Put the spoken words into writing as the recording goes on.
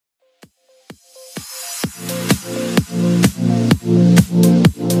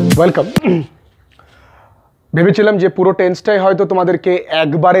Welcome. ভেবেছিলাম যে পুরো টেন্সটাই হয়তো তোমাদেরকে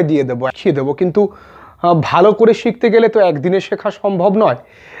একবারে দিয়ে দেবো, কিন্তু ভালো করে শিখতে গেলে তো একদিনে শেখা সম্ভব নয়,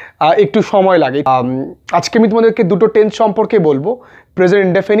 একটু সময় লাগে। আজকে আমি তোমাদেরকে দুটো টেন্স সম্পর্কে বলবো, প্রেজেন্ট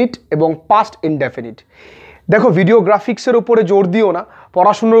ইনডেফিনিট এবং পাস্ট ইনডেফিনিট। দেখো, ভিডিও গ্রাফিক্সের উপরে জোর দিও না,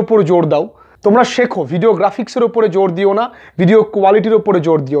 পড়াশোনার উপর জোর দাও। তোমরা শেখো, ভিডিও গ্রাফিক্সের উপরে জোর দিও না, ভিডিও কোয়ালিটির উপরে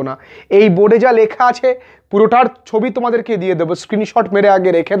জোর দিও না। এই বোর্ডে যা লেখা আছে পুরোটার ছবি তোমাদেরকে দিয়ে দেবো, স্ক্রিনশট মেরে আগে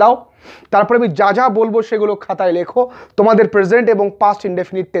রেখে দাও। তারপরে আমি যা যা বলবো সেগুলো খাতায় লেখো। তোমাদের প্রেজেন্ট এবং পাস্ট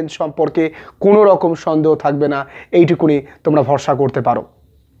ইনডেফিনিট টেন্স সম্পর্কে কোনো রকম সন্দেহ থাকবে না, এইটুকুনি তোমরা ভরসা করতে পারো।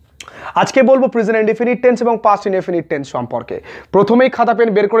 আজকে বলবো প্রেজেন্ট ইনডেফিনিট টেন্স এবং পাস্ট ইনডেফিনিট টেন্স সম্পর্কে। প্রথমেই খাতা পেন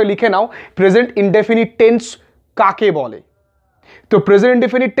বের করে লিখে নাও, প্রেজেন্ট ইনডেফিনিট টেন্স কাকে বলে। তো প্রেজেন্ট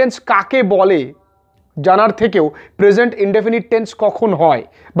ইনডেফিনিট টেন্স কাকে বলে জানার থেকেও প্রেজেন্ট ইনডেফিনিট টেন্স কখন হয়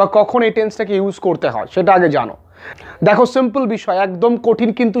বা কখন এই টেন্সটাকে ইউজ করতে হয় সেটা আগে জানো। দেখো, সিম্পল বিষয়, একদম কঠিন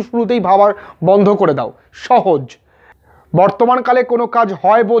কিন্তু শুরুতেই ভাবার বন্ধ করে দাও, সহজ। বর্তমানকালে কোনো কাজ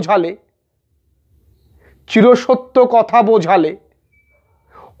হয় বোঝালে, চিরসত্য কথা বোঝালে,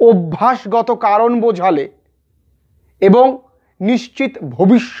 অভ্যাসগত কারণ বোঝালে এবং নিশ্চিত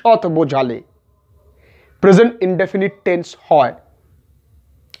ভবিষ্যৎ বোঝালে প্রেজেন্ট ইনডেফিনিট টেন্স হয়।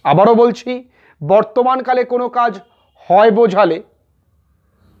 আবারও বলছি, বর্তমানকালে কোনো কাজ হয় বোঝালে,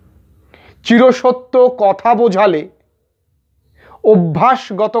 চিরসত্য কথা বোঝালে,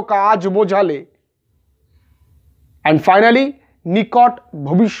 অভ্যাসগত কাজ বোঝালে অ্যান্ড ফাইনালি নিকট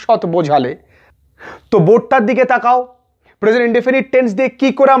ভবিষ্যৎ বোঝালে। তো বোর্ডটার দিকে তাকাও, প্রেজেন্ট ইনডেফিনিট টেন্স দিয়ে কি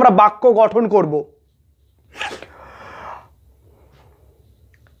করে আমরা বাক্য গঠন করব।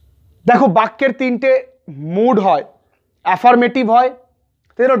 দেখো, বাক্যের তিনটে মুড হয়, অ্যাফার্মেটিভ হয়,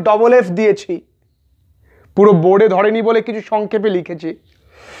 ডবল এফ দিয়েছি, পুরো বোর্ডে ধরেনি বলে কিছু সংক্ষেপে লিখেছি।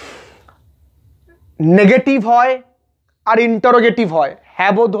 নেগেটিভ হয় আর ইন্টারোগেটিভ হয়,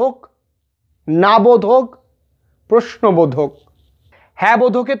 হ্যাঁ বোধক, না বোধক, প্রশ্নবোধক। হ্যাঁ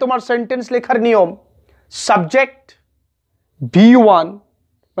বোধকে তোমার সেন্টেন্স লেখার নিয়ম, সাবজেক্ট V1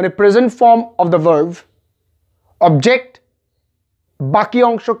 মানে present form of the verb, object বাকি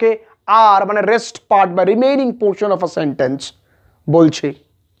অংশকে আর মানে রেস্ট পার্ট বা remaining portion of a sentence বলছি।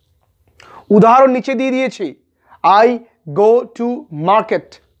 উদাহরণ নিচে দিয়ে দিয়েছি, I go to market,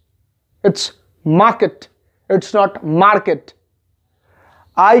 it's market, it's not market.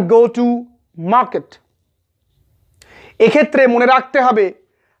 I go to market. এক্ষেত্রে মনে রাখতে হবে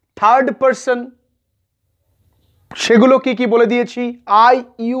থার্ড পারসন, সেগুলো কি কি বলে দিয়েছি, আই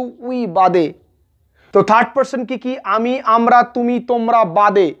ইউ উই বাদে। তো থার্ড পারসন কি কি, আমি, আমরা, তুমি, তোমরা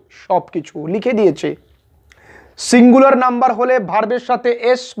বাদে সব কিছু লিখে দিয়েছে। সিঙ্গুলার নাম্বার হলে ভার্বের সাথে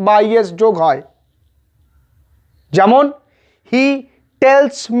এস বা ইএস যোগ হয়, যেমন হি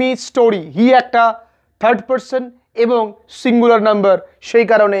টেলস মি স্টোরি। হি একটা থার্ড পারসন এবং সিঙ্গুলার নাম্বার, সেই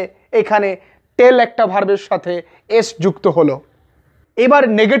কারণে এখানে টেল একটা ভার্বের সাথে এস যুক্ত হলো। এবার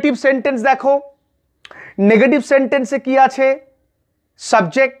নেগেটিভ সেন্টেন্স দেখো, নেগেটিভ সেন্টেন্সে কি আছে,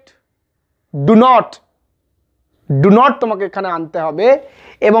 subject do not, do not তোমাকে এখানে আনতে হবে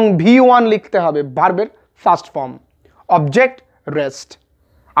এবং V1 লিখতে হবে ভার্বের ফার্স্ট ফর্ম, অবজেক্ট রেস্ট।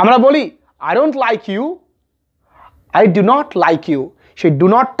 আমরা বলি I don't like you, I do not like you, সেই ডু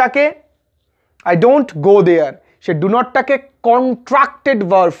নটটাকে আই ডোন্ট গো দেয়ার, সেই do নটটাকে contracted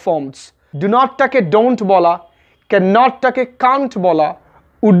verb forms. Do নটটাকে don't বলা, ক্যান নটটাকে কান্ট বলা,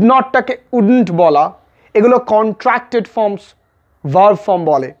 উড নটটাকে উডন্ট বলা, এগুলো কন্ট্রাক্টেড ফর্মস ভার্ব ফর্ম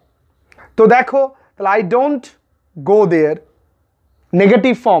বলে। তো দেখো, তাহলে I don't go there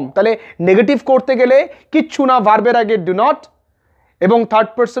negative form, তাহলে নেগেটিভ করতে গেলে কিচ্ছু না, ভার্বের আগে ডু নট এবং থার্ড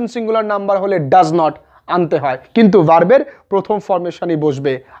পারসন সিঙ্গুলার নাম্বার হলে ডাজ নট আনতে হয়, কিন্তু ভার্বের প্রথম ফর্মেশনই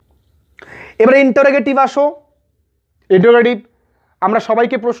বসবে। এবারে ইন্টারোগেটিভ আসো। ইন্টারোগেটিভ আমরা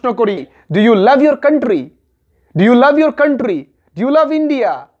সবাইকে প্রশ্ন করি, do you love your country, do you love your country, do you love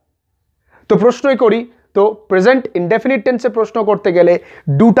India. তো প্রশ্নই করি, তো প্রেজেন্ট ইনডেফিনিট টেন্সে প্রশ্ন করতে গেলে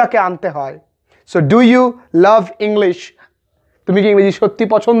ডুটাকে আনতে হয়। So do you love English, তুমি কি ইংরেজি সত্যি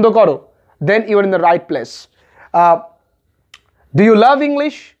পছন্দ করো, দেন you R in the right place. Do you love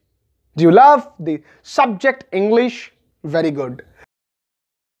English, do you love the subject English, very good.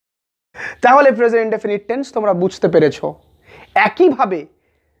 তাহলে প্রেজেন্ট ইনডেফিনিট টেন্স তোমরা বুঝতে পেরেছো। একইভাবে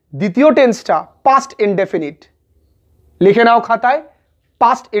দ্বিতীয় টেন্সটা পাস্ট ইনডেফিনিট, লিখে নাও খাতায়,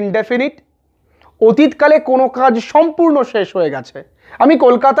 পাস্ট ইনডেফিনিট। অতীতকালে কোনো কাজ সম্পূর্ণ শেষ হয়ে গেছে। আমি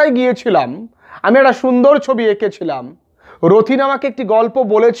কলকাতায় গিয়েছিলাম, আমি একটা সুন্দর ছবি এঁকেছিলাম, রথিন আমাকে একটি গল্প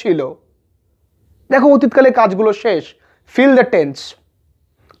বলেছিল। দেখো, অতীতকালে কাজগুলো শেষ, ফিল দ্য টেন্স।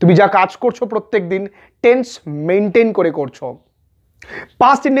 তুমি যা কাজ করছো প্রত্যেক দিন টেন্স মেনটেন করে করছো।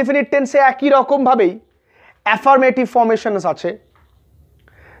 পাস্ট ইনডেফিনিট টেন্সে একই রকমভাবেই অ্যাফার্মেটিভ ফর্মেশনস আছে,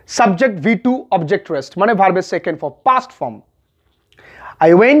 সাবজেক্ট V2 অবজেক্ট রেস্ট মানে ভার্বের second form, past form. I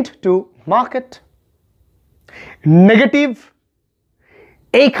went to market. Negative,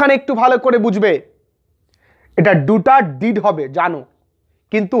 এইখানে একটু ভালো করে বুঝবে, এটা দুটা ডিড হবে জানো,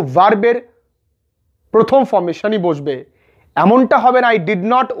 কিন্তু ভার্বের প্রথম ফর্মেশনই বসবে। এমনটা হবে না I did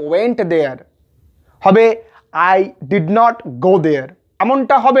not went there, হবে আই ডিড নট গো দেয়ার।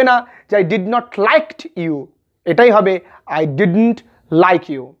 এমনটা হবে না যে I did not liked you, এটাই হবে I didn't like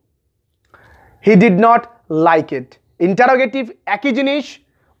you. He did not like it. Interrogative একই জিনিস,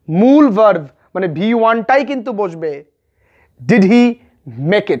 মূল ভার্ব মানে V1টাই কিন্তু বসবে। Did he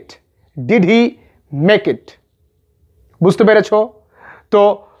make it, did he make it. বুঝতে পেরেছ? তো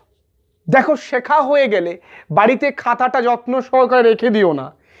দেখো, শেখা হয়ে গেলে বাড়িতে খাতাটা যত্ন সহকারে রেখে দিও না,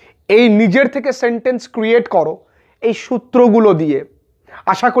 এই নিজের থেকে সেন্টেন্স ক্রিয়েট করো এই সূত্রগুলো দিয়ে।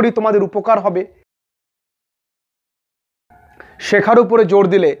 আশা করি তোমাদের উপকার হবে। শেখার উপরে জোর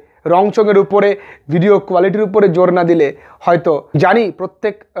দিলে, রংচঙের উপরে, ভিডিও কোয়ালিটির উপরে জোর না দিলে হয়তো, জানি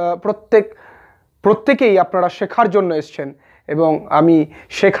প্রত্যেকেই আপনারা শেখার জন্য এসছেন, এবং আমি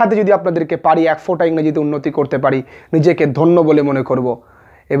শেখাতে যদি আপনাদেরকে পারি, এক ফোঁটা ইংরেজিতে উন্নতি করতে পারি, নিজেকে ধন্য বলে মনে করব।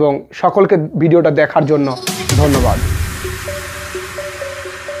 এবং সকলকে ভিডিওটা দেখার জন্য ধন্যবাদ।